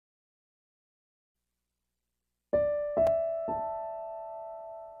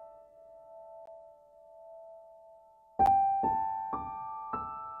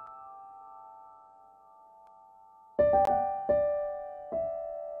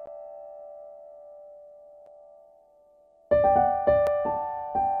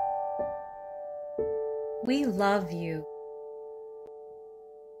We love you.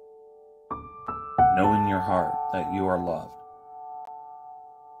 Know in your heart that you are loved.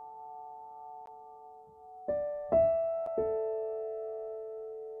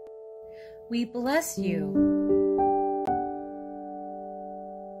 We bless you.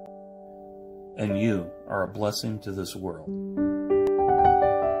 And you are a blessing to this world.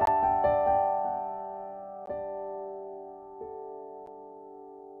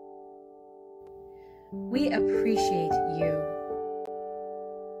 We appreciate you.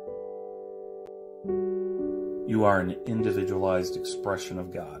 You are an individualized expression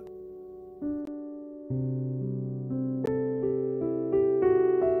of God.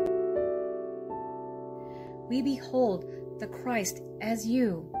 We behold the Christ as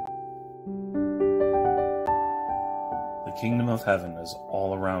you. The kingdom of heaven is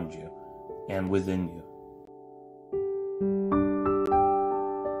all around you and within you.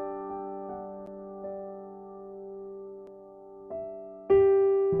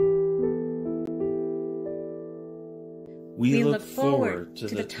 We look forward to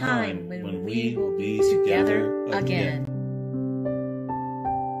the time when we will be together again.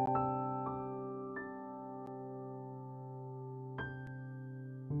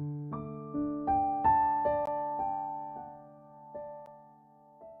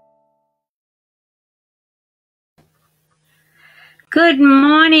 Good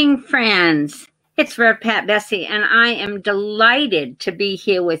morning, friends. It's Rev Pat Bessie, and I am delighted to be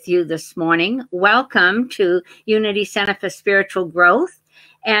here with you this morning. Welcome to Unity Center for Spiritual Growth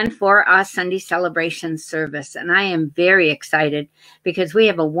and for our Sunday celebration service. And I am very excited because we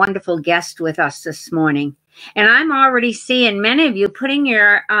have a wonderful guest with us this morning. And I'm already seeing many of you putting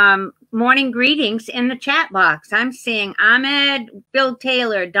your morning greetings in the chat box. I'm seeing Ahmed, Bill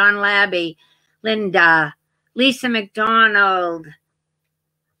Taylor, Don Labby, Linda, Lisa McDonald,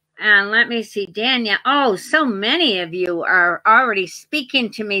 and let me see, Danielle. Oh, so many of you are already speaking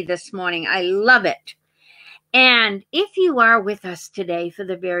to me this morning. I love it. And if you are with us today for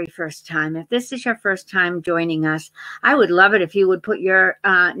the very first time, if this is your first time joining us, I would love it if you would put your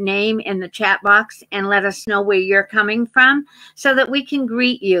name in the chat box and let us know where you're coming from so that we can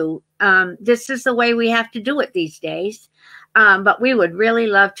greet you. This is the way we have to do it these days. But we would really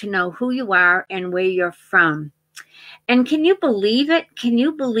love to know who you are and where you're from. And can you believe it? Can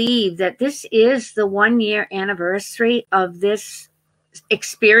you believe that this is the 1-year anniversary of this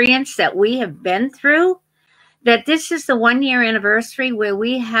experience that we have been through? That this is the 1-year anniversary where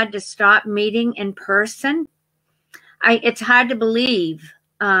we had to stop meeting in person? It's hard to believe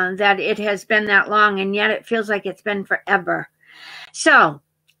that it has been that long, and yet it feels like it's been forever. So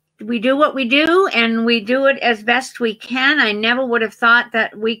we do what we do, and we do it as best we can. I never would have thought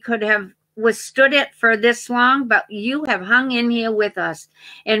that we could have withstood it for this long, but you have hung in here with us.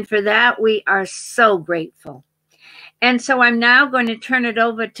 And for that, we are so grateful. And so I'm now going to turn it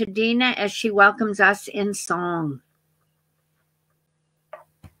over to Dina as she welcomes us in song.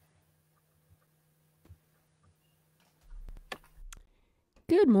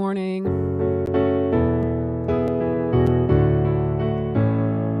 Good morning.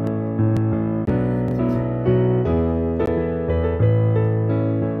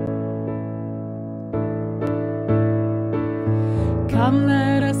 Come,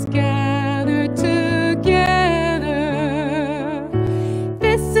 let us gather together.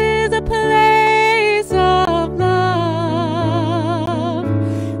 This is a place of love.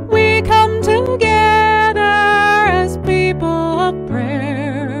 We come together as people of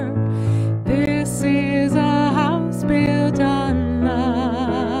prayer. This is a house built on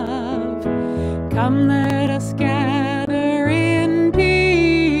love. Come, let us gather in peace.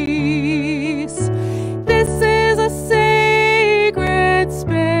 This is a space.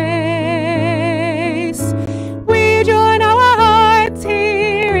 We join our hearts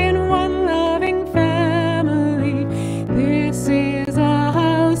here in one loving family. This is a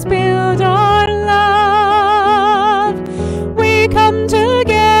house built on love. We come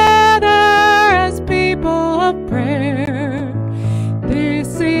together as people of prayer.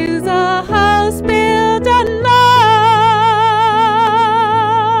 This is a house built on love.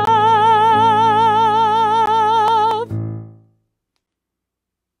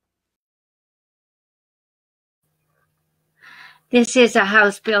 This is a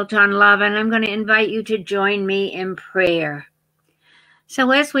house built on love, and I'm going to invite you to join me in prayer.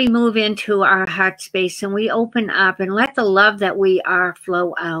 So as we move into our heart space and we open up and let the love that we are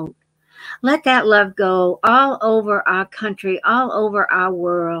flow out, let that love go all over our country, all over our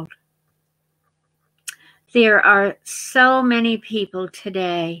world. There are so many people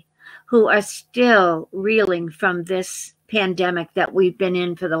today who are still reeling from this pandemic that we've been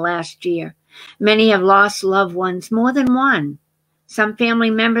in for the last year. Many have lost loved ones, more than one. Some family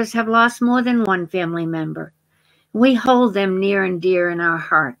members have lost more than one family member. We hold them near and dear in our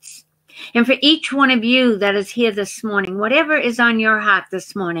hearts. And for each one of you that is here this morning, whatever is on your heart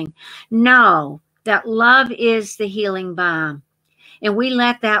this morning, know that love is the healing balm. And we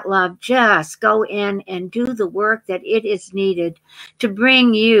let that love just go in and do the work that it is needed to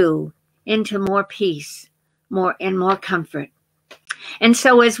bring you into more peace, more comfort. And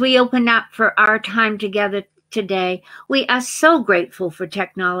so as we open up for our time together today, we are so grateful for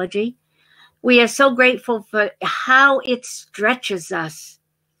technology. We are so grateful for how it stretches us,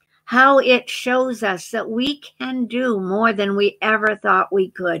 how it shows us that we can do more than we ever thought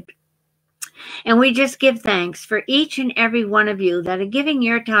we could. And we just give thanks for each and every one of you that are giving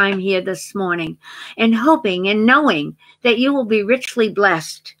your time here this morning and hoping and knowing that you will be richly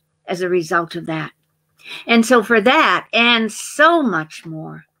blessed as a result of that. And so for that and so much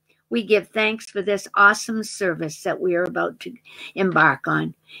more, we give thanks for this awesome service that we are about to embark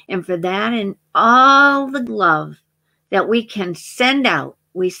on. And for that and all the love that we can send out,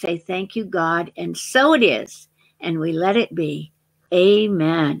 we say thank you, God. And so it is. And we let it be.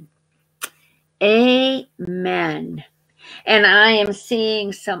 Amen. Amen. And I am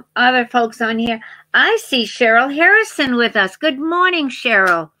seeing some other folks on here. I see Cheryl Harrison with us. Good morning,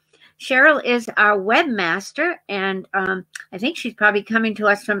 Cheryl. Cheryl is our webmaster, and I think she's probably coming to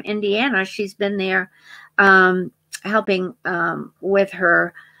us from Indiana. She's been there helping with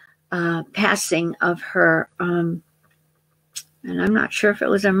her passing of her, and I'm not sure if it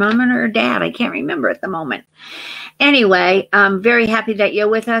was her mom or her dad. I can't remember at the moment. Anyway, I'm very happy that you're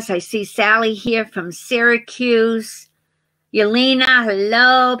with us. I see Sally here from Syracuse. Yelena,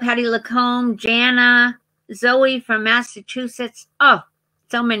 hello. Patty Lacombe, Jana, Zoe from Massachusetts. Oh,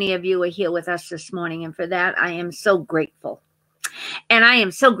 so many of you are here with us this morning, and for that, I am so grateful. And I am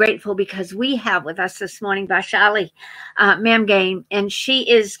so grateful because we have with us this morning Vaishali Mamgain, and she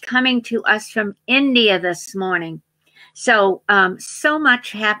is coming to us from India this morning. So, so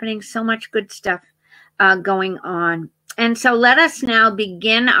much happening, so much good stuff going on. And so let us now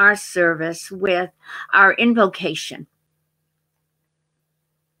begin our service with our invocation.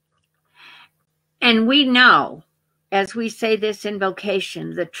 And we know, as we say this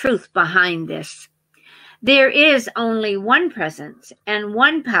invocation, the truth behind this. There is only one presence and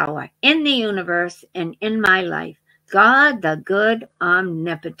one power in the universe and in my life, God, the good,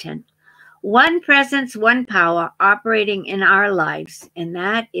 omnipotent. One presence, one power operating in our lives, and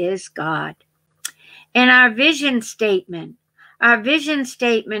that is God. And our vision statement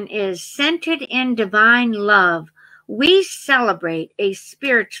is centered in divine love. We celebrate a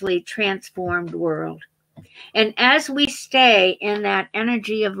spiritually transformed world. And as we stay in that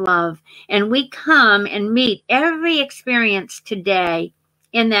energy of love, and we come and meet every experience today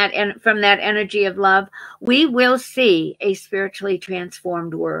in that and from that energy of love, we will see a spiritually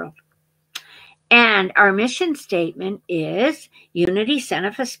transformed world. And our mission statement is Unity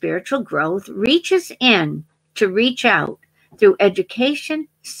Center for Spiritual Growth reaches in to reach out through education,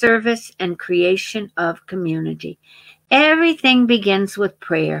 service, and creation of community. Everything begins with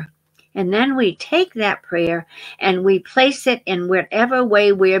prayer. And then we take that prayer and we place it in whatever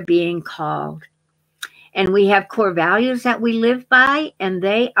way we're being called. And we have core values that we live by, and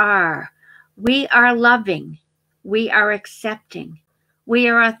they are, we are loving, we are accepting, we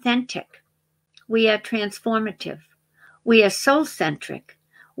are authentic, we are transformative, we are soul-centric,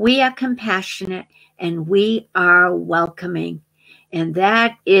 we are compassionate, and we are welcoming. And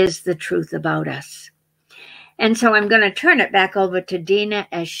that is the truth about us. And so I'm going to turn it back over to Dina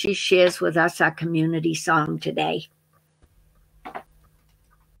as she shares with us our community song today.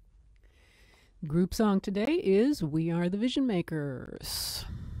 Group song today is We Are the Vision Makers.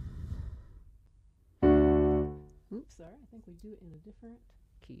 Oops, sorry, I think we do it in a different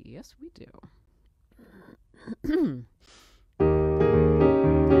key. Yes, we do.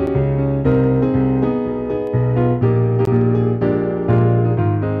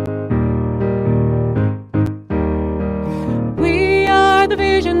 The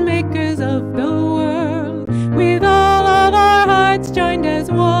vision makers of the world, with all of our hearts joined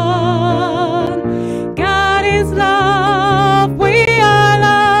as one. God is love, we are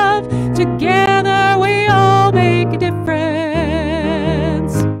love, together we all make a difference.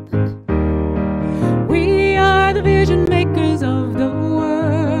 We are the vision makers of the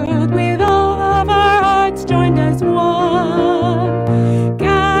world, with all of our hearts joined as one.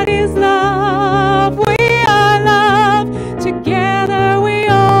 God is love, we are love, together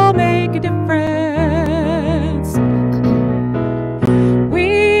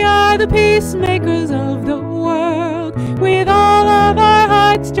the peacemakers of the world, with all of our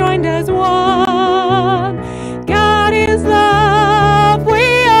hearts hearts joined as one. God is love,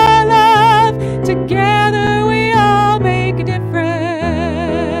 we are love. Together we all make a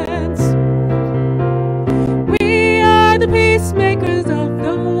difference. We are the peacemakers of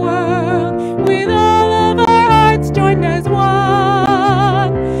the world, with all of our hearts joined as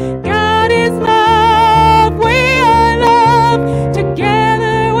one. God is love, we are love.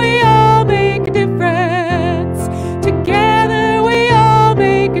 Together we all make a difference. Together we all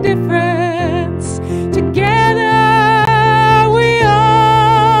make a difference. Together we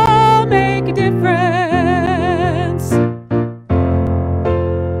all make a difference.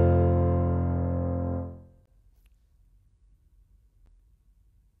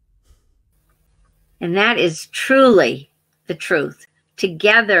 And that is truly the truth.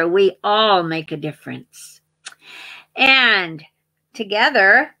 Together, we all make a difference. And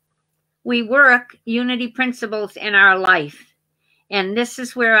together, we work unity principles in our life. And this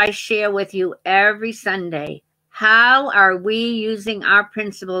is where I share with you every Sunday. How are we using our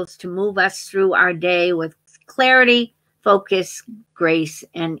principles to move us through our day with clarity, focus, grace,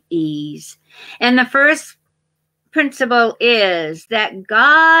 and ease? And the first principle is that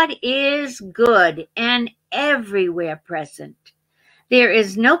God is good and everywhere present. There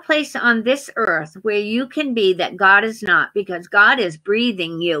is no place on this earth where you can be that God is not, because God is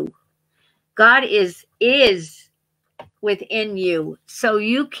breathing you. God is within you, so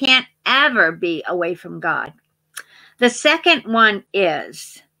you can't ever be away from God. The second one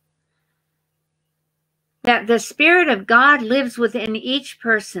is that the Spirit of God lives within each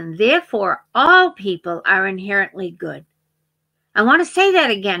person. Therefore, all people are inherently good. I want to say that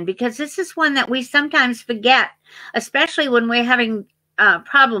again, because this is one that we sometimes forget, especially when we're having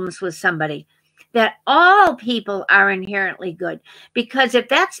problems with somebody, that all people are inherently good. Because if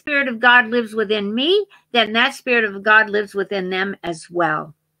that Spirit of God lives within me, then that Spirit of God lives within them as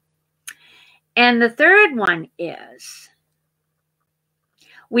well. And the third one is,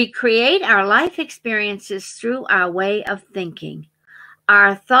 we create our life experiences through our way of thinking.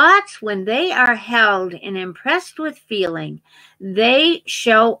 Our thoughts, when they are held and impressed with feeling, they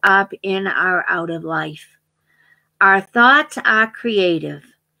show up in our outer life. Our thoughts are creative.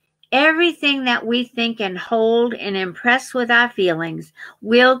 Everything that we think and hold and impress with our feelings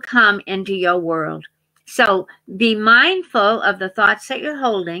will come into your world. So be mindful of the thoughts that you're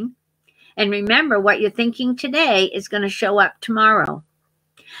holding, and remember what you're thinking today is going to show up tomorrow.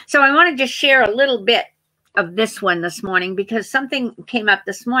 So I want to just share a little bit of this one this morning, because something came up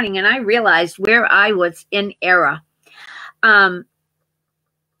this morning and I realized where I was in error.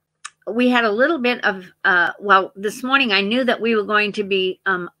 We had a little bit of, well, this morning I knew that we were going to be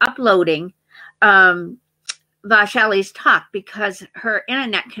uploading Vaishali's talk, because her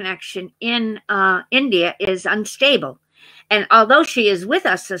internet connection in India is unstable. And although she is with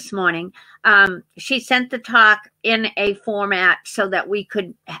us this morning, she sent the talk in a format so that we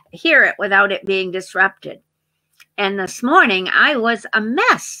could hear it without it being disrupted. And this morning, I was a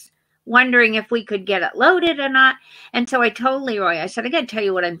mess, wondering if we could get it loaded or not. And so I told Leroy, I said, I got to tell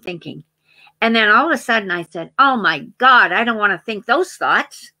you what I'm thinking. And then all of a sudden I said, oh my God, I don't want to think those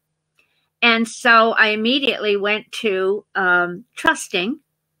thoughts. And so I immediately went to trusting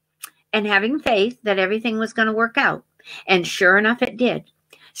and having faith that everything was going to work out. And sure enough, it did.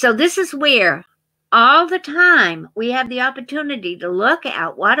 So this is where all the time we have the opportunity to look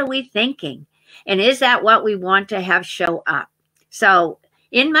at what are we thinking? And is that what we want to have show up? So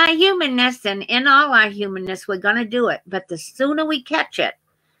in my humanness and in all our humanness, we're going to do it. But the sooner we catch it,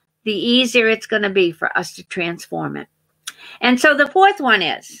 the easier it's going to be for us to transform it. And so the fourth one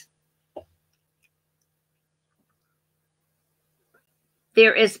is,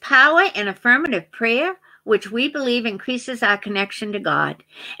 there is power in affirmative prayer, which we believe increases our connection to God.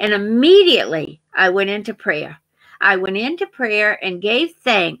 And immediately I went into prayer. I went into prayer and gave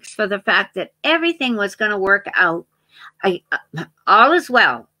thanks for the fact that everything was going to work out. All is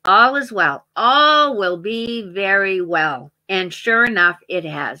well. All is well. All will be very well. And sure enough, it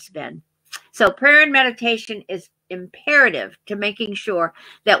has been. So prayer and meditation is imperative to making sure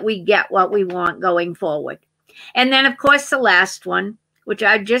that we get what we want going forward. And then, of course, the last one, which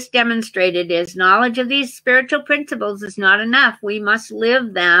I just demonstrated, is knowledge of these spiritual principles is not enough. We must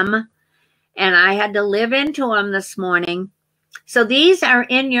live them. And I had to live into them this morning. So these are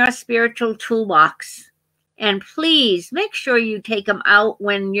in your spiritual toolbox. And please make sure you take them out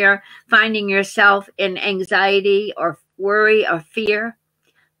when you're finding yourself in anxiety or worry or fear.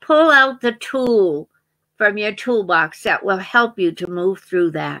 Pull out the tool from your toolbox that will help you to move through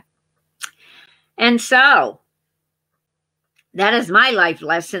that. And so that is my life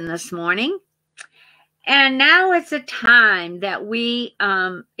lesson this morning. And now it's a time that we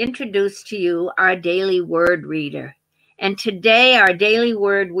introduce to you our daily word reader. And today our daily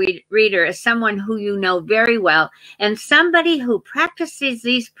word reader is someone who you know very well and somebody who practices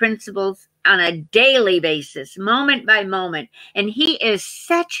these principles on a daily basis, moment by moment. And he is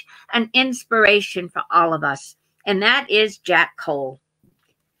such an inspiration for all of us. And that is Jack Cole.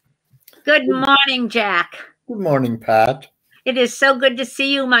 Good morning, Jack. Good morning, Pat. It is so good to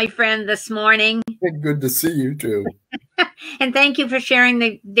see you, my friend, this morning. Good to see you, too. And thank you for sharing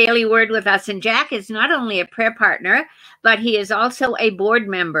the daily word with us. And Jack is not only a prayer partner, but he is also a board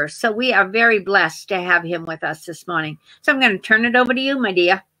member. So we are very blessed to have him with us this morning. So I'm going to turn it over to you, my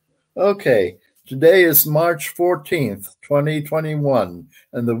dear. Okay. Today is March 14th, 2021,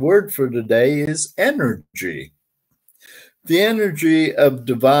 and the word for today is energy. The energy of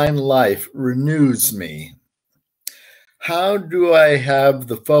divine life renews me. How do I have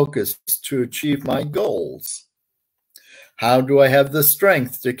the focus to achieve my goals? How do I have the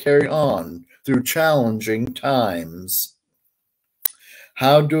strength to carry on through challenging times?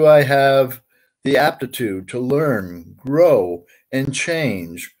 How do I have the aptitude to learn, grow, and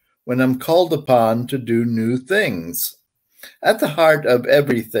change when I'm called upon to do new things? At the heart of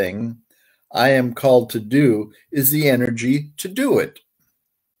everything I am called to do is the energy to do it.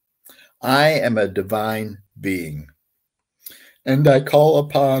 I am a divine being, and I call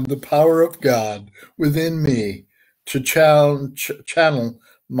upon the power of God within me to channel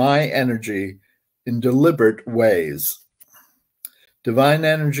my energy in deliberate ways. Divine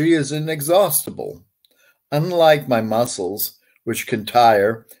energy is inexhaustible. Unlike my muscles, which can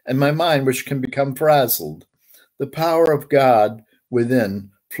tire, and my mind, which can become frazzled, the power of God within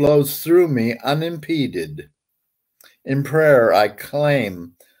flows through me unimpeded. In prayer, I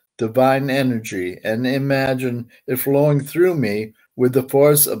claim divine energy and imagine it flowing through me with the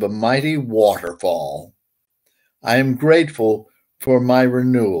force of a mighty waterfall. I am grateful for my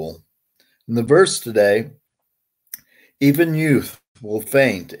renewal. In the verse today, even youth will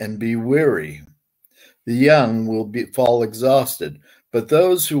faint and be weary. The young will fall exhausted, but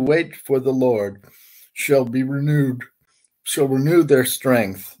those who wait for the Lord shall renew their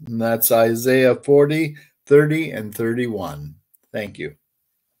strength. And that's Isaiah 40, 30, and 31. Thank you.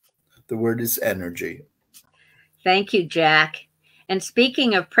 The word is energy. Thank you, Jack. And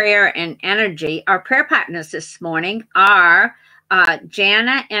speaking of prayer and energy, our prayer partners this morning are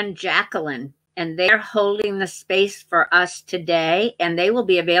Jana and Jacqueline, and they're holding the space for us today, and they will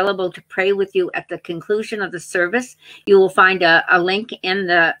be available to pray with you at the conclusion of the service. You will find a link in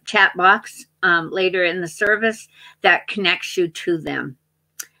the chat box later in the service that connects you to them.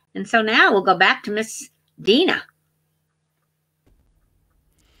 And so now we'll go back to Miss Dina.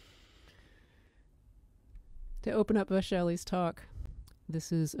 To open up Shelley's talk,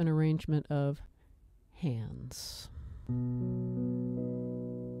 this is an arrangement of Hands.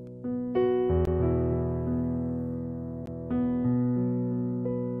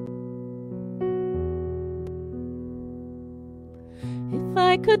 If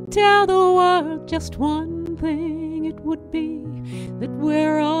I could tell the world just one thing, it would be that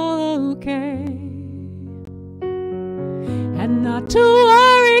we're all okay. And not to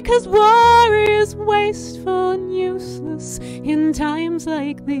worry, 'cause worry is wasteful and useless in times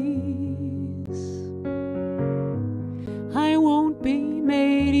like these. I won't be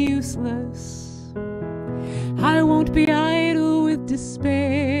made useless. I won't be idle with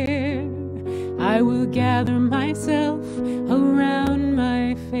despair. I will gather myself around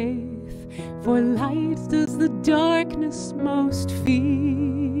my faith, for light does the darkness most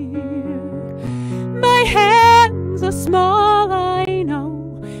fear. My hands are small, I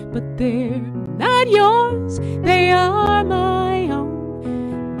know, but they're not yours, they are my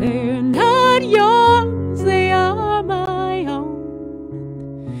own. They're not yours, they are my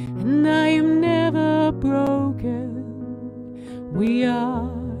own. And I am never broken. We are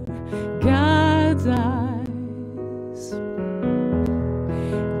God's eyes,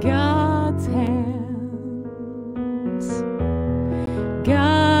 God's hands,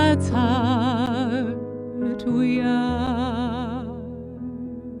 God's heart. We are.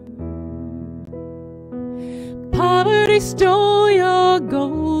 Poverty stole your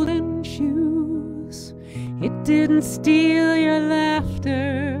golden shoes. It didn't steal your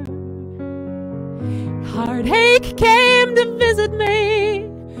laughter. Heartache came to visit me,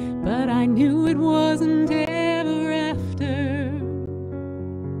 but I knew it wasn't ever after.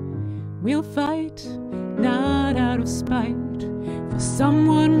 We'll fight, not out of spite, for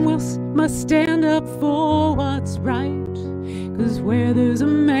someone must stand up for what's right. 'Cause where there's a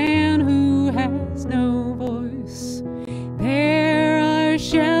man who has no voice, there I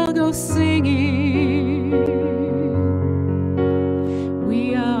shall go singing.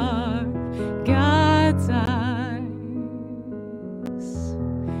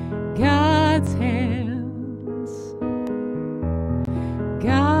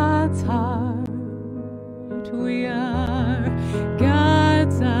 God's heart. We are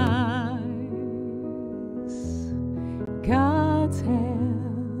God's eyes, God's hands,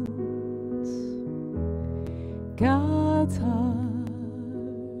 God's heart.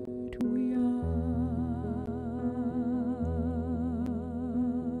 We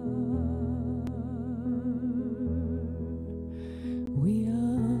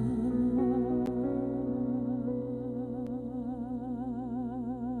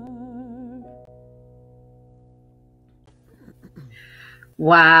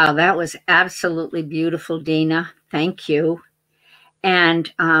Wow, that was absolutely beautiful, Dina. Thank you.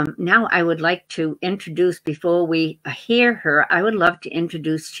 And now I would like to introduce, before we hear her, I would love to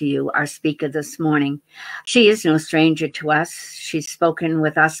introduce to you our speaker this morning. She is no stranger to us. She's spoken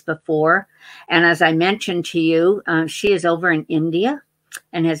with us before. And as I mentioned to you, she is over in India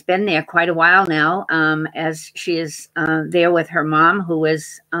and has been there quite a while now, as she is there with her mom, who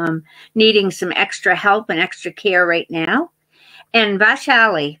is needing some extra help and extra care right now. And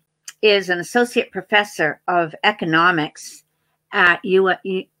Vaishali is an associate professor of economics at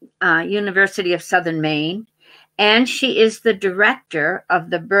University of Southern Maine, and she is the director of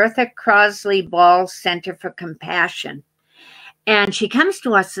the Bertha Crossley Ball Center for Compassion. And she comes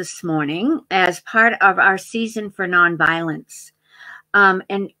to us this morning as part of our season for nonviolence.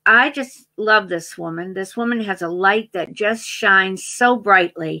 And I just love this woman. This woman has a light that just shines so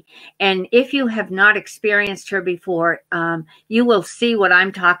brightly. And if you have not experienced her before, you will see what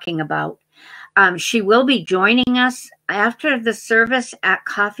I'm talking about. She will be joining us after the service at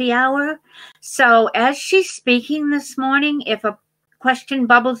coffee hour. So as she's speaking this morning, if a question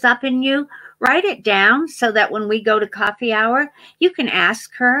bubbles up in you, write it down so that when we go to coffee hour, you can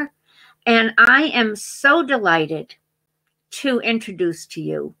ask her. And I am so delighted to introduce to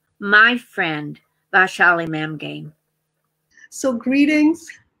you my friend, Vaishali Memgame. So greetings,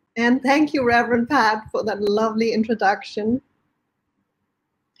 and thank you, Reverend Pat, for that lovely introduction.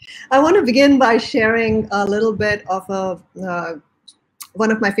 I want to begin by sharing a little bit of one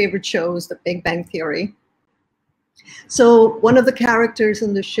of my favorite shows, The Big Bang Theory. So one of the characters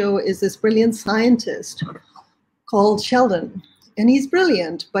in the show is this brilliant scientist called Sheldon. And he's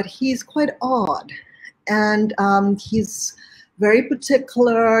brilliant, but he's quite odd. And he's very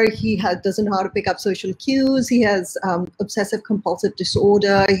particular. He doesn't know how to pick up social cues. He has obsessive compulsive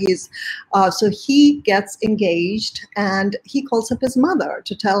disorder. So he gets engaged, and he calls up his mother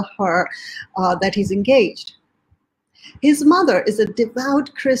to tell her that he's engaged. His mother is a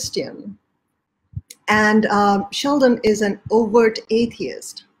devout Christian, and Sheldon is an overt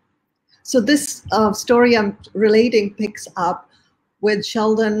atheist. So this story I'm relating picks up with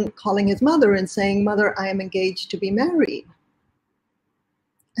Sheldon calling his mother and saying, "Mother, I am engaged to be married."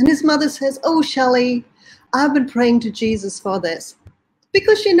 And his mother says, "Oh, Shelley, I've been praying to Jesus for this,"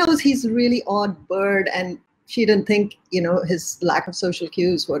 because she knows he's a really odd bird, and she didn't think, his lack of social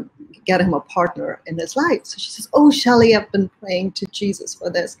cues would get him a partner in his life. So she says, "Oh, Shelley, I've been praying to Jesus for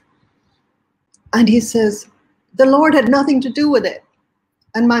this." And he says, "The Lord had nothing to do with it,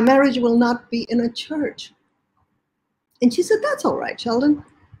 and my marriage will not be in a church." And she said, "That's all right, Sheldon.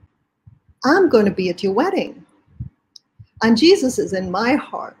 I'm going to be at your wedding. And Jesus is in my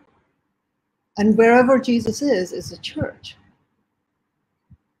heart. And wherever Jesus is a church."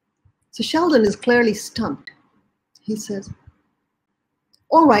 So Sheldon is clearly stumped. He says,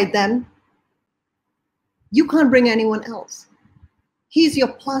 "All right then. You can't bring anyone else. He's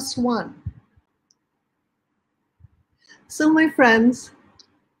your plus one." So my friends,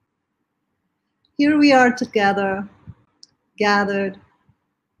 here we are together, gathered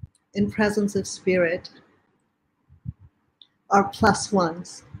in presence of Spirit, our plus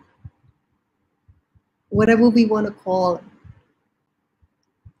ones, whatever we want to call it.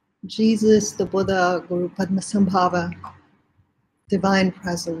 Jesus, the Buddha, Guru Padmasambhava, divine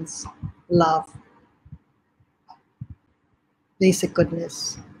presence, love, basic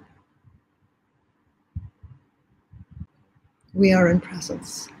goodness. We are in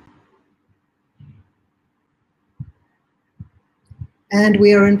presence. And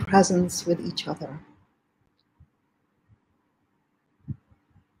we are in presence with each other.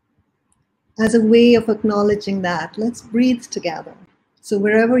 As a way of acknowledging that, let's breathe together. So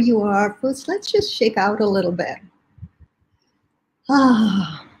wherever you are, first let's just shake out a little bit.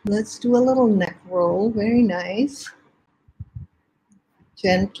 Let's do a little neck roll, very nice.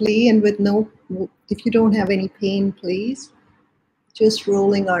 Gently and with if you don't have any pain, please, just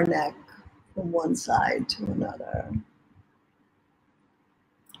rolling our neck from one side to another.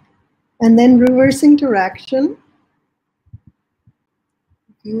 And then reversing direction.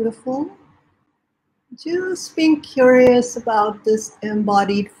 Beautiful. Just being curious about this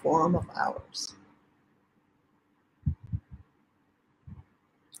embodied form of ours.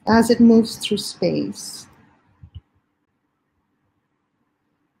 As it moves through space,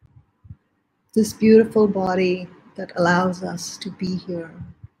 this beautiful body that allows us to be here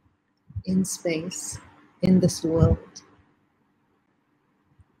in space, in this world,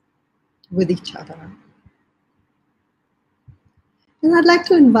 with each other. And I'd like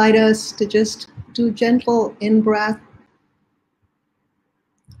to invite us to just do gentle in-breath.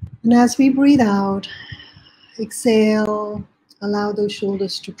 And as we breathe out, exhale, allow those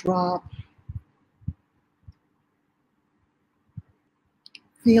shoulders to drop.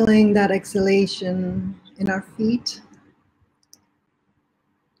 Feeling that exhalation in our feet.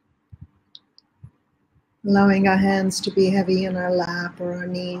 Allowing our hands to be heavy in our lap or our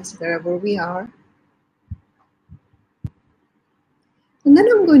knees, wherever we are. And then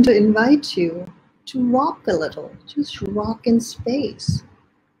I'm going to invite you to rock a little, just rock in space,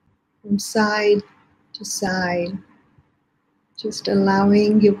 from side to side, just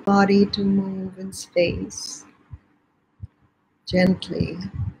allowing your body to move in space, gently,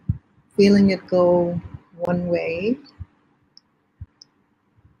 feeling it go one way,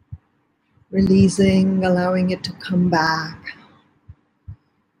 releasing, allowing it to come back,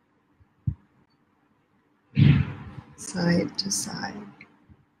 side to side.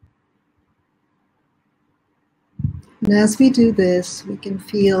 And as we do this, we can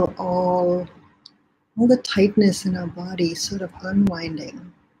feel all the tightness in our body sort of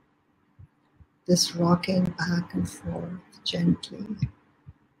unwinding. This rocking back and forth gently.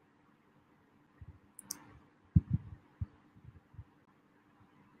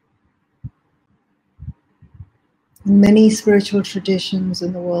 In many spiritual traditions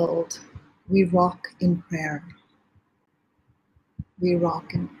in the world, we rock in prayer. We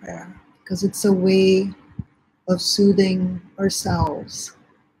rock in prayer because it's a way of soothing ourselves,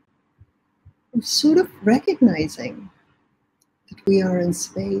 of sort of recognizing that we are in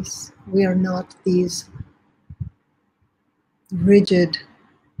space. We are not these rigid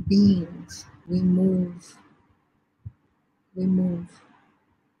beings. We move. We move.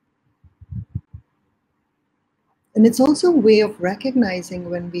 And it's also a way of recognizing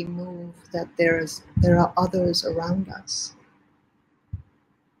when we move that there are others around us.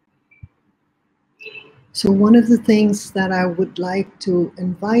 So one of the things that I would like to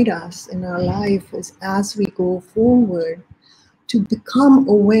invite us in our life is, as we go forward, to become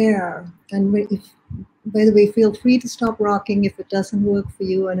aware. And by the way, feel free to stop rocking if it doesn't work for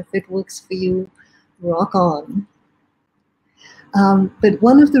you, and if it works for you, rock on. But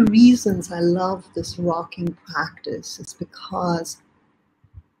one of the reasons I love this rocking practice is because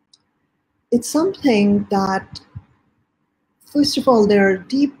it's something that, first of all, there are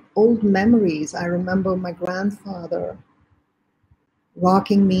deep old memories. I remember my grandfather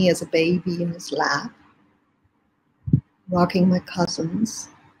rocking me as a baby in his lap, rocking my cousins.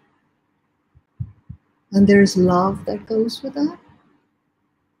 And there's love that goes with that.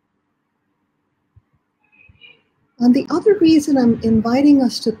 And the other reason I'm inviting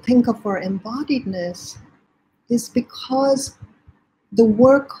us to think of our embodiedness is because the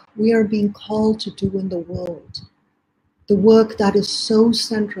work we are being called to do in the world, the work that is so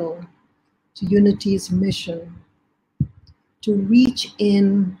central to Unity's mission, to reach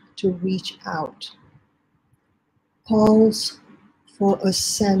in, to reach out, calls for a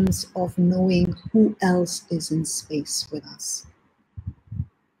sense of knowing who else is in space with us.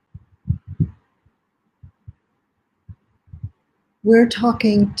 We're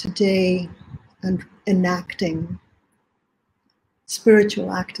talking today and enacting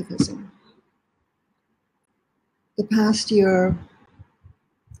spiritual activism. The past year,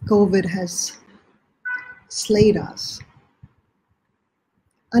 COVID has slayed us.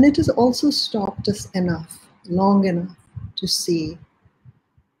 And it has also stopped us long enough to see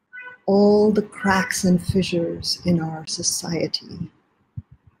all the cracks and fissures in our society,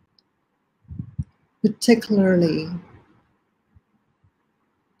 particularly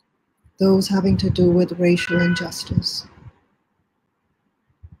those having to do with racial injustice.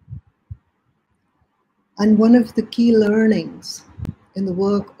 And one of the key learnings in the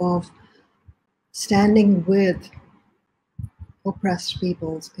work of standing with oppressed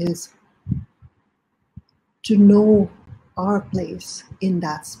peoples is to know our place in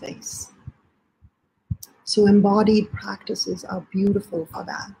that space. So embodied practices are beautiful for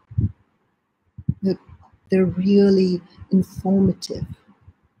that. They're really informative.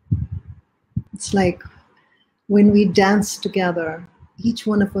 It's like when we dance together, each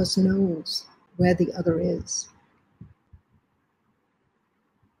one of us knows where the other is.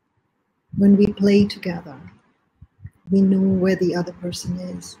 When we play together, we know where the other person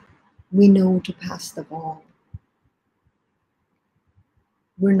is. We know to pass the ball.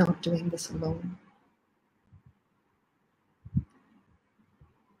 We're not doing this alone.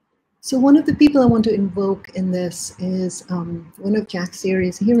 So one of the people I want to invoke in this is one of Jack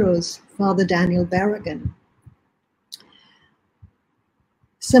Series' heroes, Father Daniel Berrigan.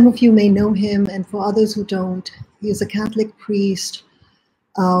 Some of you may know him, and for others who don't, he is a Catholic priest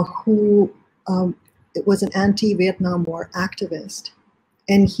who was an anti-Vietnam War activist.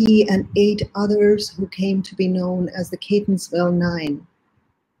 And he and 8 others who came to be known as the Catonsville Nine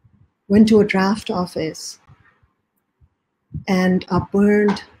went to a draft office and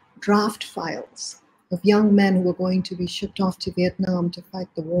burned draft files of young men who were going to be shipped off to Vietnam to fight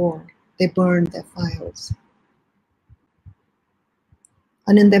the war. They burned their files.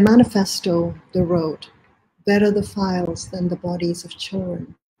 And in their manifesto, they wrote, "Better the files than the bodies of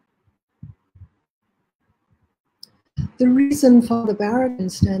children." The reason Father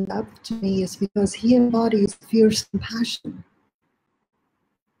Berrigan stands up to me is because he embodies fierce compassion.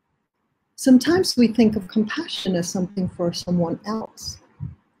 Sometimes we think of compassion as something for someone else.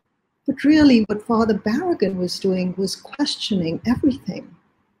 But really what Father Berrigan was doing was questioning everything.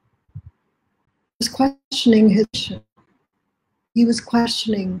 He was questioning his mission. He was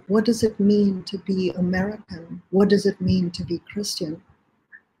questioning, what does it mean to be American? What does it mean to be Christian?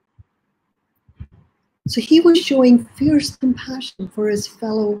 So he was showing fierce compassion for his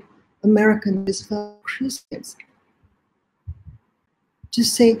fellow Americans, his fellow Christians, to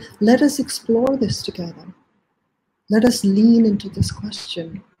say, let us explore this together. Let us lean into this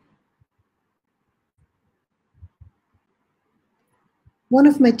question. One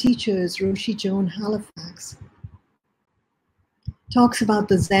of my teachers, Roshi Joan Halifax, talks about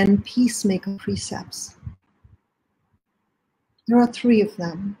the Zen peacemaker precepts. There are 3 of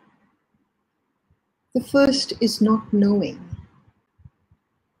them. The first is not knowing.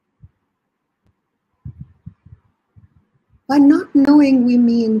 By not knowing, we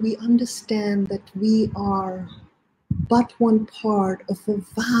mean we understand that we are but one part of a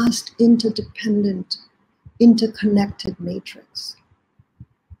vast, interdependent, interconnected matrix.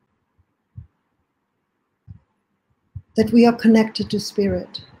 That we are connected to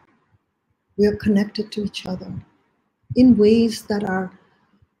spirit. We are connected to each other in ways that our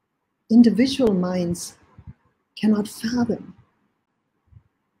individual minds cannot fathom.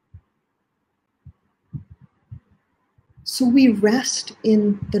 So we rest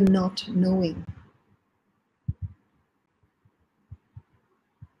in the not knowing.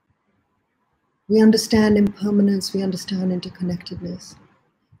 We understand impermanence, we understand interconnectedness.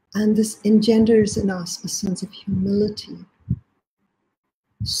 And this engenders in us a sense of humility.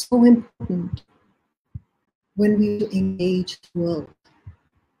 So important when we engage the world.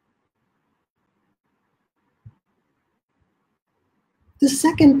 The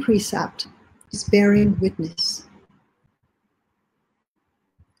second precept is bearing witness.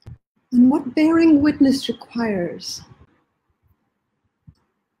 And what bearing witness requires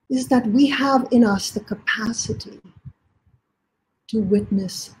is that we have in us the capacity to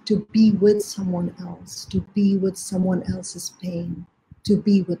witness, to be with someone else, to be with someone else's pain, to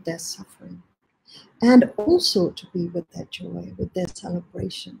be with their suffering, and also to be with their joy, with their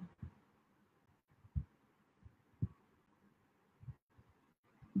celebration.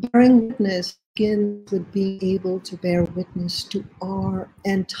 Bearing witness begins with being able to bear witness to our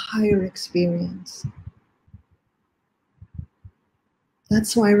entire experience.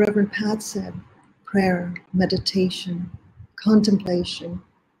 That's why Reverend Pat said prayer, meditation, contemplation,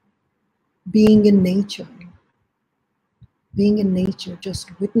 being in nature,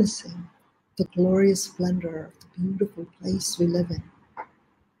 just witnessing the glorious splendor of the beautiful place we live in.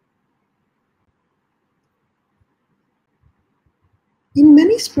 In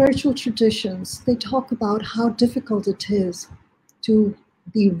many spiritual traditions, they talk about how difficult it is to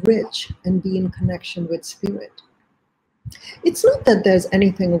be rich and be in connection with spirit. It's not that there's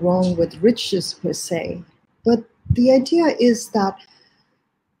anything wrong with riches per se, but the idea is that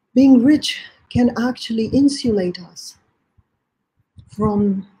being rich can actually insulate us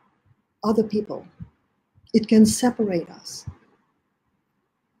from other people. It can separate us.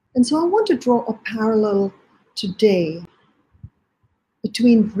 And so I want to draw a parallel today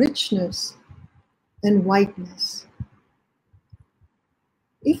between richness and whiteness.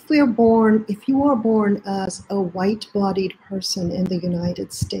 If you are born as a white-bodied person in the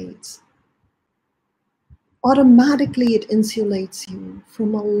United States, automatically it insulates you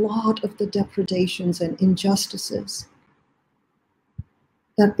from a lot of the depredations and injustices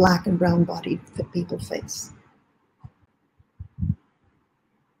that Black and brown-bodied people face.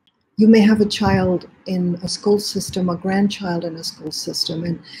 You may have a child in a school system, a grandchild in a school system,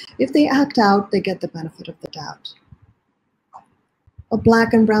 and if they act out, they get the benefit of the doubt. A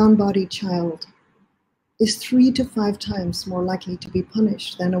black and brown bodied child is 3 to 5 times more likely to be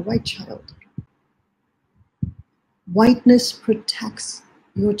punished than a white child. Whiteness protects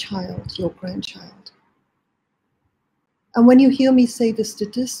your child, your grandchild. And when you hear me say the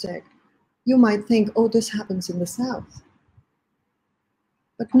statistic, you might think, oh, this happens in the South.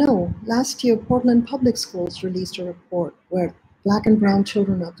 But no, last year, Portland Public Schools released a report where black and brown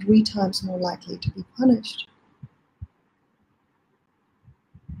children are 3 times more likely to be punished.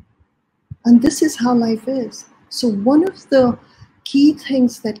 And this is how life is. So one of the key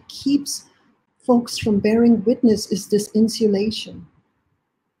things that keeps folks from bearing witness is this insulation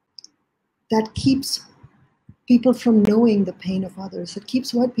that keeps people from knowing the pain of others. It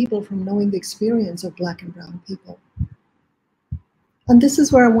keeps white people from knowing the experience of black and brown people. And this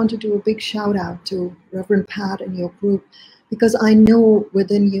is where I want to do a big shout out to Reverend Pat and your group, because I know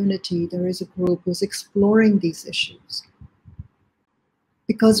within Unity there is a group who's exploring these issues.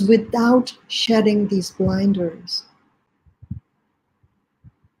 Because without shedding these blinders,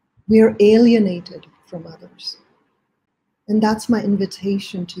 we are alienated from others. And that's my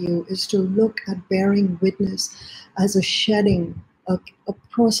invitation to you, is to look at bearing witness as a shedding, a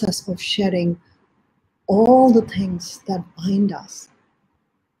process of shedding all the things that bind us.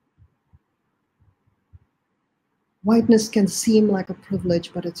 Whiteness can seem like a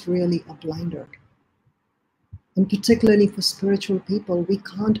privilege, but it's really a blinder. And particularly for spiritual people, we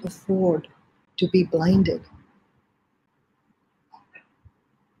can't afford to be blinded.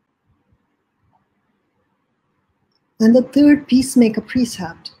 And the third peacemaker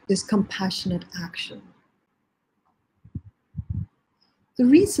precept is compassionate action. The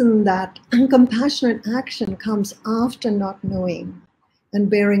reason that compassionate action comes after not knowing and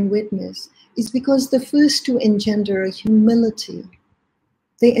bearing witness is because the first two engender humility.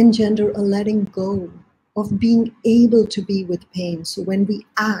 They engender a letting go of being able to be with pain. So when we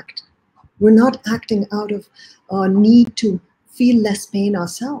act, we're not acting out of a need to feel less pain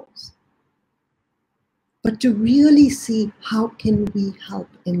ourselves, but to really see how can we help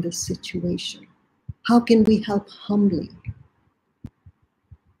in this situation? How can we help humbly?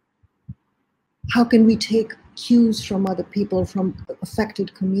 How can we take cues from other people, from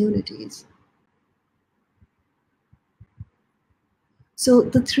affected communities? So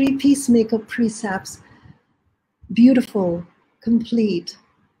the 3 peacemaker precepts, beautiful, complete,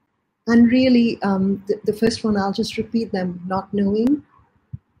 and really the first one, I'll just repeat them. Not knowing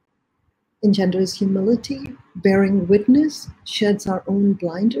engenders humility, bearing witness sheds our own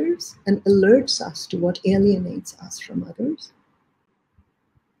blinders and alerts us to what alienates us from others,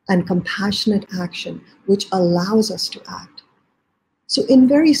 and compassionate action, which allows us to act. So in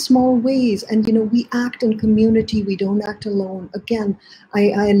very small ways, and we act in community, we don't act alone. Again,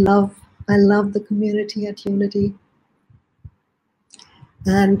 I love the community at Unity.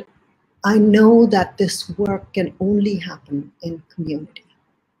 And I know that this work can only happen in community.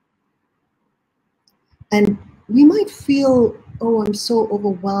 And we might feel, oh, I'm so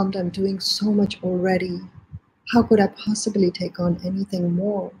overwhelmed, I'm doing so much already. How could I possibly take on anything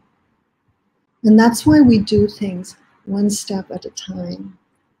more? And that's why we do things one step at a time.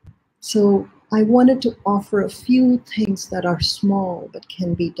 So I wanted to offer a few things that are small but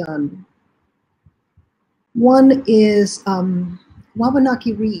can be done. One is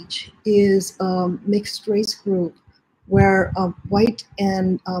Wabanaki Reach is a mixed race group where white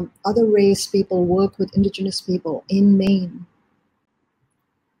and other race people work with indigenous people in Maine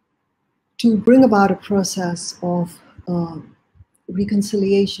to bring about a process of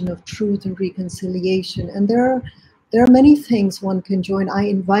reconciliation, of truth and reconciliation. And there are many things one can join. I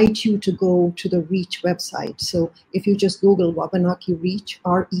invite you to go to the Reach website. So if you just Google Wabanaki Reach,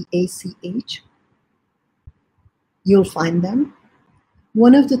 R-E-A-C-H, you'll find them.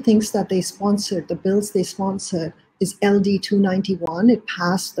 One of the things that they sponsored, the bills they sponsored, is LD 291. It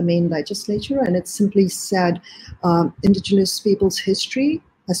passed the Maine legislature, and it simply said Indigenous people's history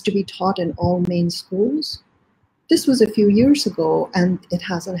has to be taught in all Maine schools. This was a few years ago, and it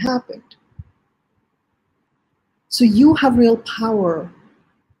hasn't happened. So you have real power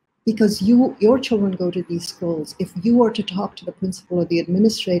because your children go to these schools. If you are to talk to the principal or the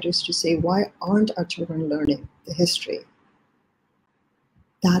administrators to say, why aren't our children learning the history?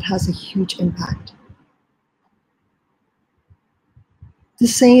 That has a huge impact. The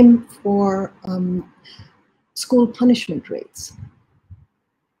same for school punishment rates.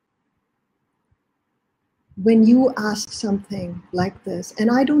 when you ask something like this, and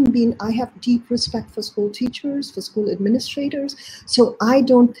I have deep respect for school teachers, for school administrators, so I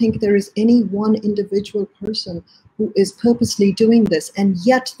don't think there is any one individual person who is purposely doing this, and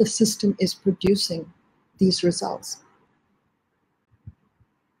yet the system is producing these results.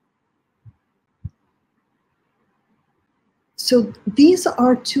 So these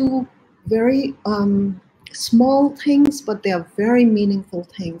are two very small things, but they are very meaningful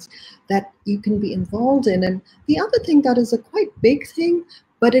things that you can be involved in. And the other thing that is a quite big thing,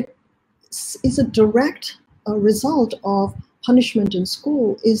 but it is a direct result of punishment in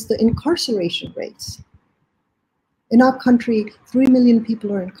school, is the incarceration rates. In our country, 3 million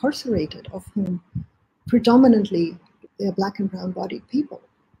people are incarcerated, of whom predominantly they are Black and brown-bodied people.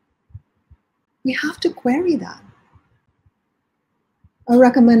 We have to query that. I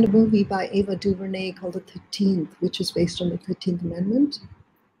recommend a movie by Ava DuVernay called The 13th, which is based on the 13th Amendment.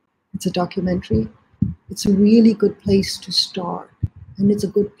 It's a documentary. It's a really good place to start, and it's a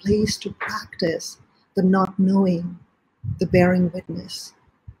good place to practice the not knowing, the bearing witness,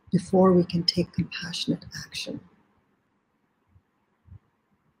 before we can take compassionate action.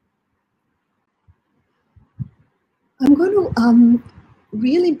 I'm going to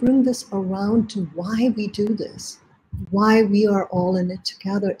really bring this around to why we do this. Why we are all in it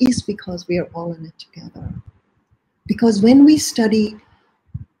together is because we are all in it together. Because when we study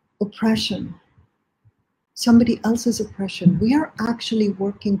oppression, somebody else's oppression, we are actually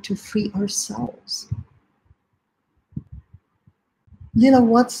working to free ourselves. Lilla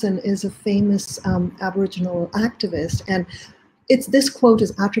Watson is a famous Aboriginal activist, and this quote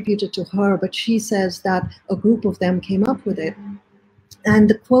is attributed to her, but she says that a group of them came up with it. And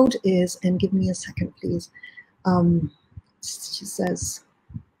the quote is, and give me a second, please. She says,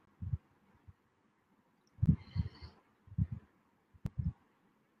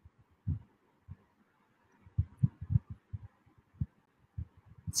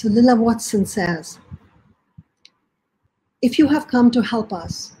 so Lilla Watson says, if you have come to help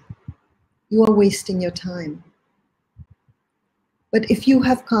us, you are wasting your time. But if you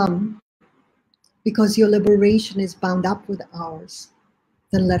have come because your liberation is bound up with ours,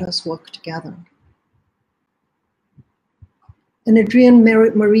 then let us work together. And Adrienne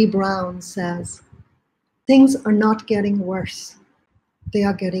Marie Brown says, things are not getting worse. They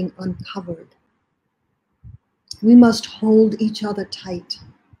are getting uncovered. We must hold each other tight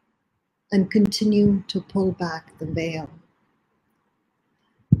and continue to pull back the veil.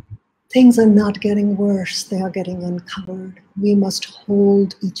 Things are not getting worse. They are getting uncovered. We must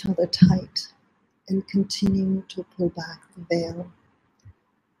hold each other tight and continue to pull back the veil.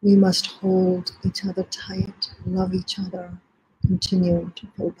 We must hold each other tight, love each other, continue to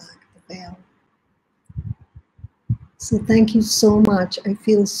pull back the veil. So thank you so much. I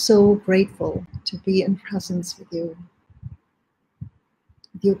feel so grateful to be in presence with you,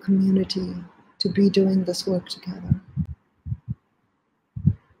 with your community, to be doing this work together.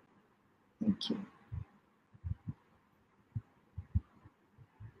 Thank you.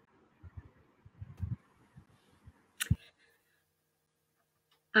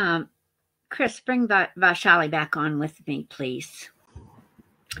 Chris, bring Vaishali back on with me, please.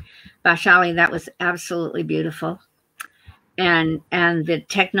 Vaishali, that was absolutely beautiful. And the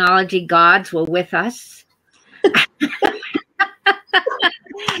technology gods were with us.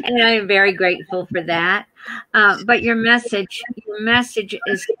 And I am very grateful for that. But your message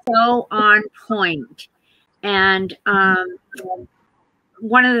is so on point. And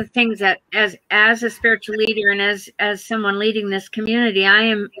one of the things that as a spiritual leader and as someone leading this community, I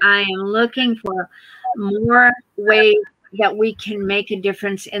am looking for more ways that we can make a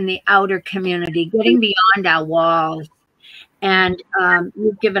difference in the outer community, getting beyond our walls. And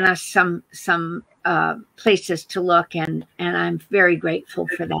you've given us some places to look, and I'm very grateful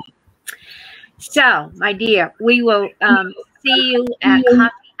for that. So, my dear, we will see you at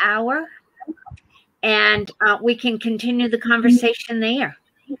coffee hour. And we can continue the conversation there.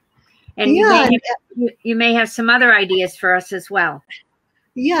 And yeah, you may have some other ideas for us as well.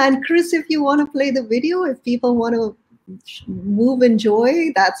 Yeah, and Chris, if you want to play the video, if people want to move and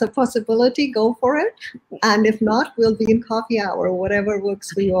joy, that's a possibility. Go for it. And if not, we'll be in coffee hour, whatever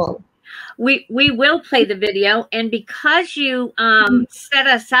works for you all. We will play the video, and because you set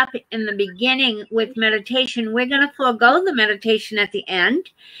us up in the beginning with meditation, we're going to forego the meditation at the end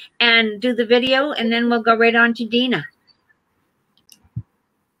and do the video, and then we'll go right on to Dina.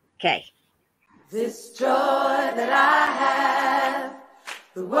 Okay. This joy that I have,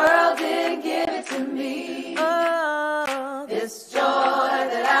 the world didn't give it to me. Oh, this joy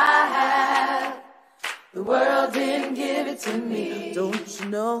that I have, the world didn't give it to me. Don't you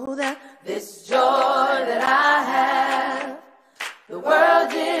know that this joy that that I have, the world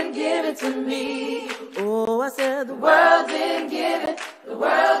didn't give it to me. Oh, I said The world didn't give it, the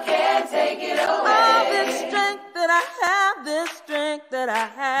world can't take it away. all this strength that I have, this strength that I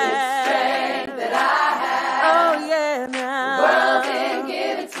have. This strength that I have, Oh, yeah, now. the world didn't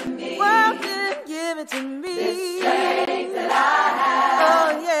give it to me. World didn't give it to me. This strength that I have, Oh,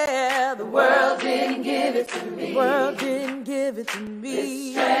 yeah, the world didn't give it to me. world didn't give it to me.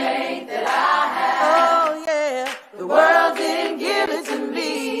 This strength that I have, Oh, yeah, the world didn't give it to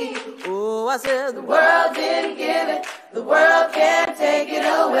me. oh, I said The world didn't give it, the world can't take it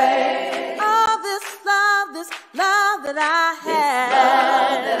away. all this love that I have.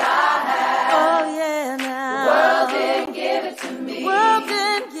 Love that I have, Oh, yeah, now. the world didn't give it to me. World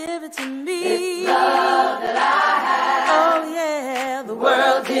didn't give it to me. Love that I have, Oh, yeah, the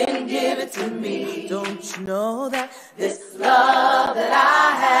world didn't give it to me. don't you know that This love that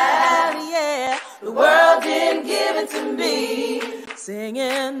I have, yeah, the world didn't give it to me.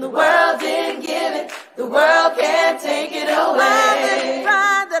 singing The world didn't give it, the world can't take it away. this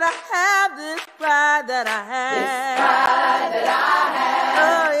pride that I have, this pride that I have. Pride that I have,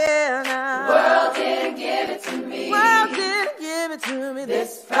 Oh, yeah, the now. world didn't give it to me. World didn't give it to me.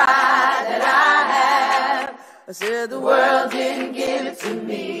 This pride that I have, I said the world didn't give it to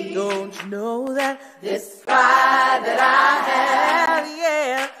me. don't you know that This pride that I have,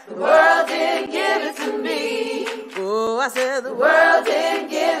 yeah. the world didn't give it to me. Oh, I said The world didn't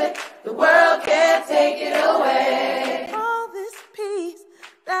give it, the world can't take it away. all this peace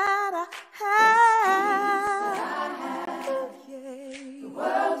that I have. Yeah. The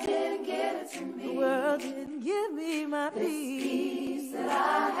world didn't give it to me. The world didn't give me my Peace peace. that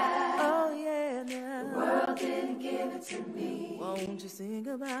I have, Oh, yeah, now. the world didn't give it to me. Won't you sing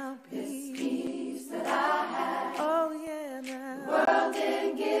about peace? Peace that I have, Oh, yeah, the now. world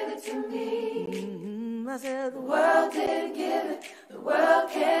didn't give it to me. I said the The world didn't give it, the world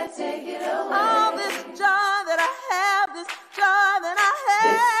can't take it away. all this joy that I have, this joy that I have.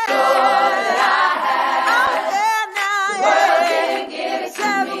 This joy that I have, Oh, yeah, now, the world yeah. didn't give it to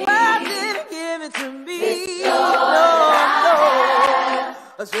Said the me. world didn't give it to me. This joy that I have,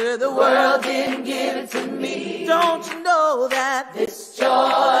 I said the world didn't give it to me. don't you know that This joy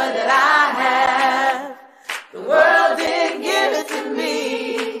that I have, the world didn't give it to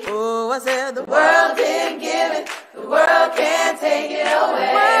me. oh, I said the The world didn't give it, the world can't take it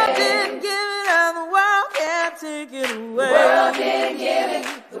away. world didn't give it and the world can't take it away. The world didn't give it,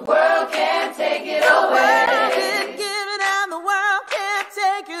 the world can't take it The away. world didn't give it and the world can't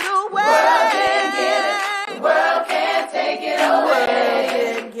take it away. The world didn't give it, the world can't take it The world away.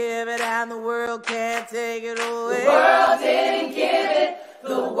 didn't give it and the world can't take it away. The world didn't give it,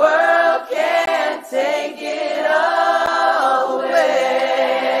 the world can't take it away.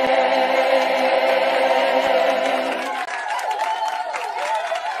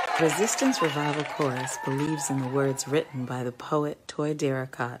 Resistance Revival Chorus believes in the words written by the poet Toy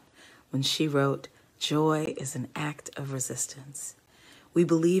Derricott when she wrote, "Joy is an act of resistance." We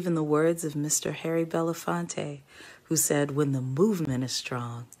believe in the words of Mr. Harry Belafonte, who said, "When the movement is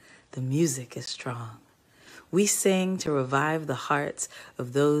strong, the music is strong." We sing to revive the hearts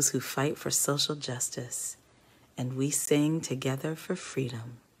of those who fight for social justice, and we sing together for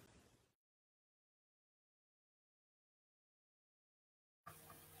freedom.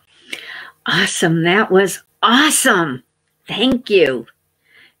 Awesome. That was awesome. Thank you.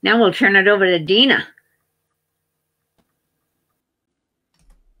 Now we'll turn it over to Dina.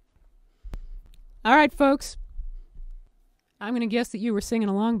 All right, folks. I'm going to guess that you were singing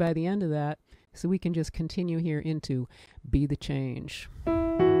along by the end of that, so we can just continue here into Be the Change.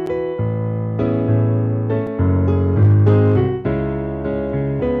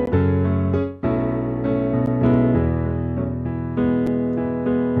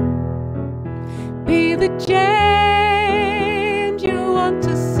 Be the change you want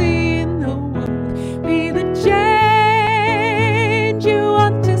to see in the world. Be the change you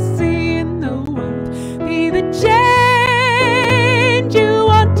want to see in the world. Be the change you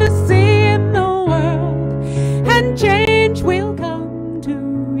want to see in the world. And change will come to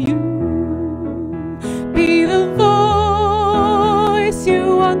you. Be the voice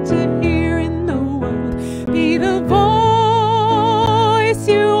you want to hear in the world. Be the voice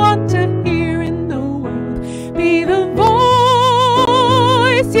you want to hear in the world. Be the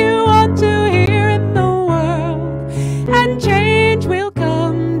voice you want to hear in the world. And change will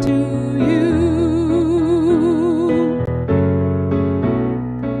come to you.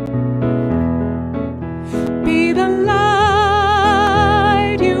 Be the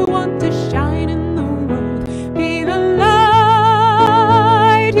light you want to shine in the world. Be the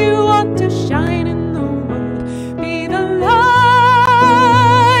light you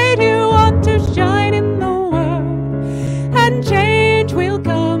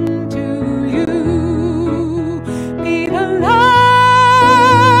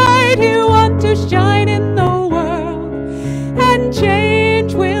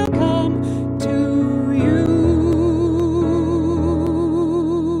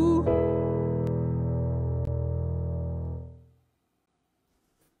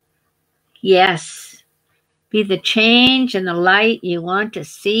Yes. Be the change and the light you want to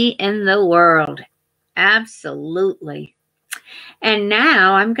see in the world. Absolutely. And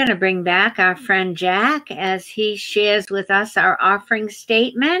now I'm going to bring back our friend Jack as he shares with us our offering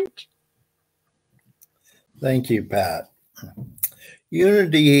statement. Thank you, Pat.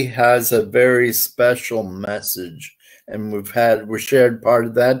 Unity has a very special message, and we shared part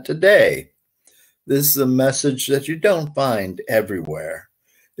of that today. This is a message that you don't find everywhere.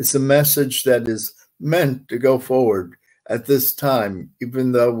 It's a message that is meant to go forward at this time,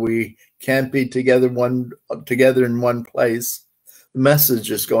 even though we can't be together in one place. The message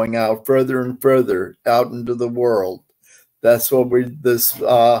is going out further and further out into the world. That's what this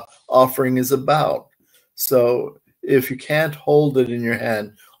offering is about. So if you can't hold it in your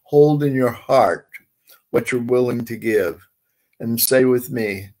hand, hold in your heart what you're willing to give. And say with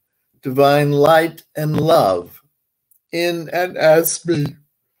me, divine light and love in and as me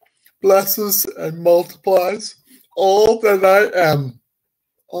blesses and multiplies all that I am,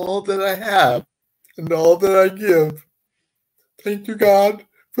 all that I have, and all that I give. Thank you, God,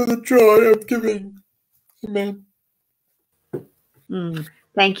 for the joy of giving. Amen.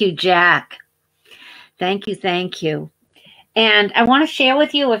 Thank you, Jack. Thank you, thank you. And I want to share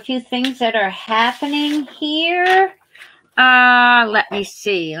with you a few things that are happening here. Let me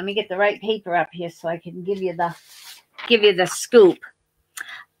see. Let me get the right paper up here so I can give you the scoop.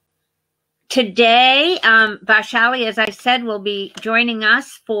 Today, Vaishali, as I said, will be joining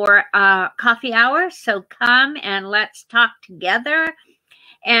us for coffee hour. So come and let's talk together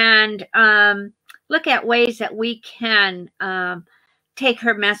and look at ways that we can take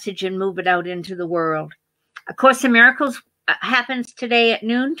her message and move it out into the world. A Course in Miracles happens today at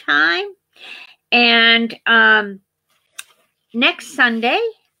noontime. And next Sunday,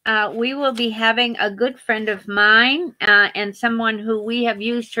 we will be having a good friend of mine and someone who we have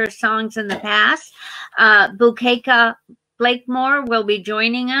used her songs in the past. Bukeka Blakemore will be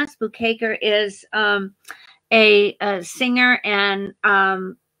joining us. Bukeka is a singer and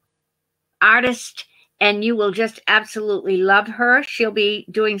artist, and you will just absolutely love her. She'll be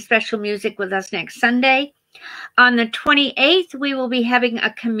doing special music with us next Sunday. On the 28th, we will be having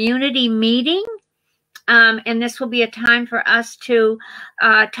a community meeting. And this will be a time for us to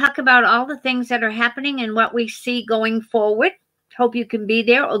talk about all the things that are happening and what we see going forward. Hope you can be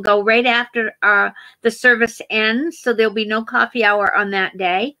there. It'll go right after the service ends, so there'll be no coffee hour on that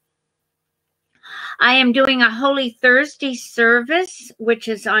day. I am doing a Holy Thursday service, which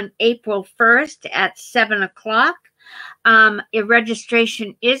is on April 1st at 7 o'clock. A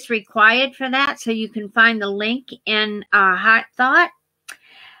registration is required for that, so you can find the link in Heart Thought.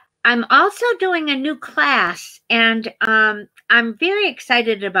 I'm also doing a new class, and I'm very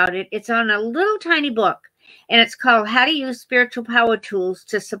excited about it. It's on a little tiny book, and it's called How to Use Spiritual Power Tools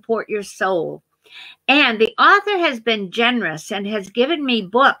to Support Your Soul. And the author has been generous and has given me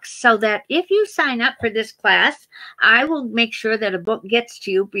books so that if you sign up for this class, I will make sure that a book gets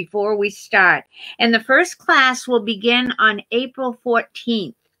to you before we start. And the first class will begin on April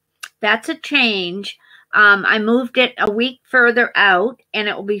 14th. That's a change. I moved it a week further out, and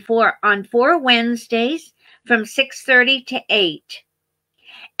it will be on 4 Wednesdays from 6:30 to 8.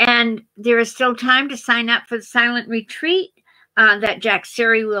 And there is still time to sign up for the silent retreat that Jack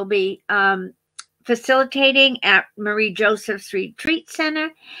Siri will be facilitating at Marie Joseph's Retreat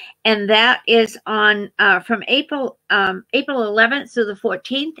Center. And that is on from April 11th through the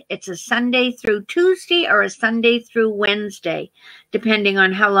 14th. It's a Sunday through Tuesday or a Sunday through Wednesday, depending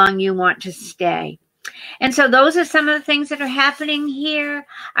on how long you want to stay. And so those are some of the things that are happening here.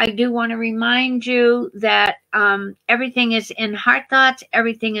 I do want to remind you that everything is in Heart Thoughts.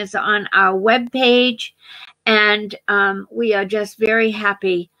 Everything is on our webpage. And we are just very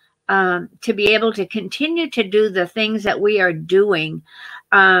happy to be able to continue to do the things that we are doing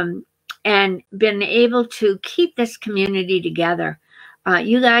and been able to keep this community together.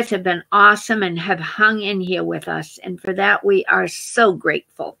 You guys have been awesome and have hung in here with us. And for that, we are so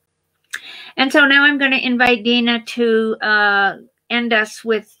grateful. And so now I'm going to invite Dina to end us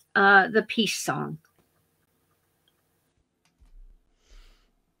with the peace song.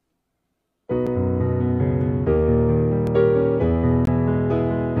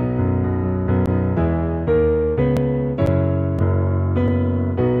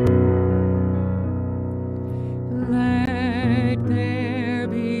 Let there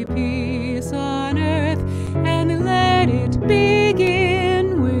be peace on earth, and let it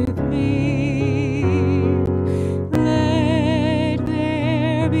begin with me. Let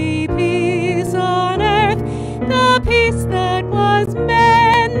there be peace on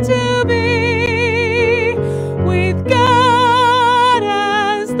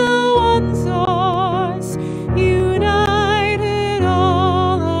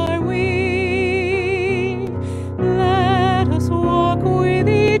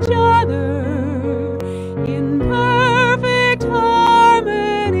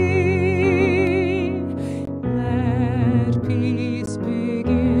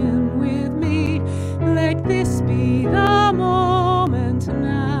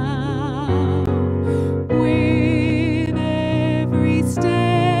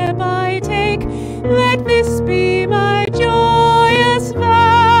Let this be my joyous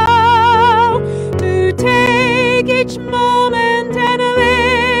vow, to take each moment and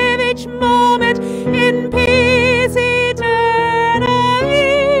live each moment in peace eternally.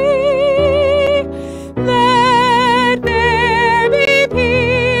 Let there be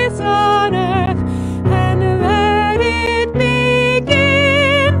peace on earth, and let it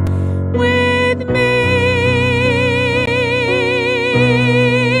begin with me.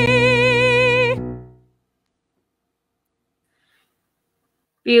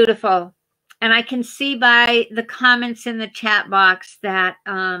 Beautiful. And I can see by the comments in the chat box that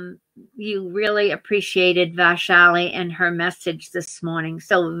you really appreciated Vaishali and her message this morning.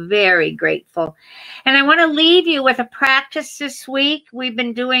 So very grateful. And I want to leave you with a practice this week. We've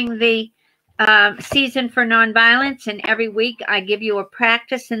been doing the season for nonviolence, and every week I give you a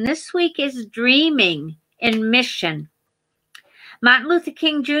practice. And this week is dreaming in mission. Martin Luther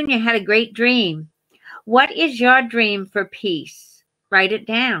King Jr. had a great dream. What is your dream for peace? Write it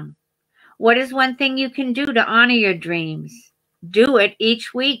down. What is one thing you can do to honor your dreams? Do it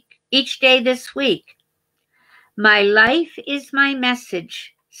each week, each day this week. My life is my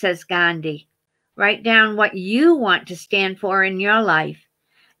message, says Gandhi. Write down what you want to stand for in your life.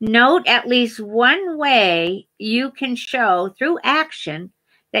 Note at least one way you can show through action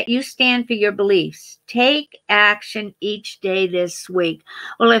that you stand for your beliefs. Take action each day this week.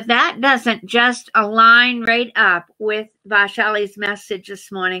 Well, if that doesn't just align right up with Vaishali's message this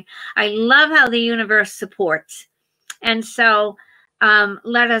morning, I love how the universe supports. And so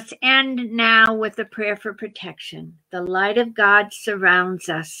let us end now with a prayer for protection. The light of God surrounds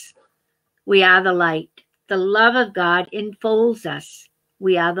us. We are the light. The love of God enfolds us.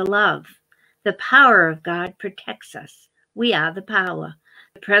 We are the love. The power of God protects us. We are the power.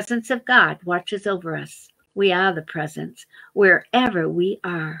 The presence of God watches over us. We are the presence. Wherever we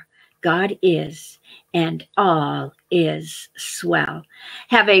are, God is, and all is swell.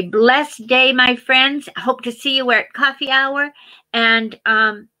 Have a blessed day, my friends. Hope to see you at coffee hour, and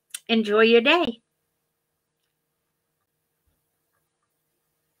enjoy your day.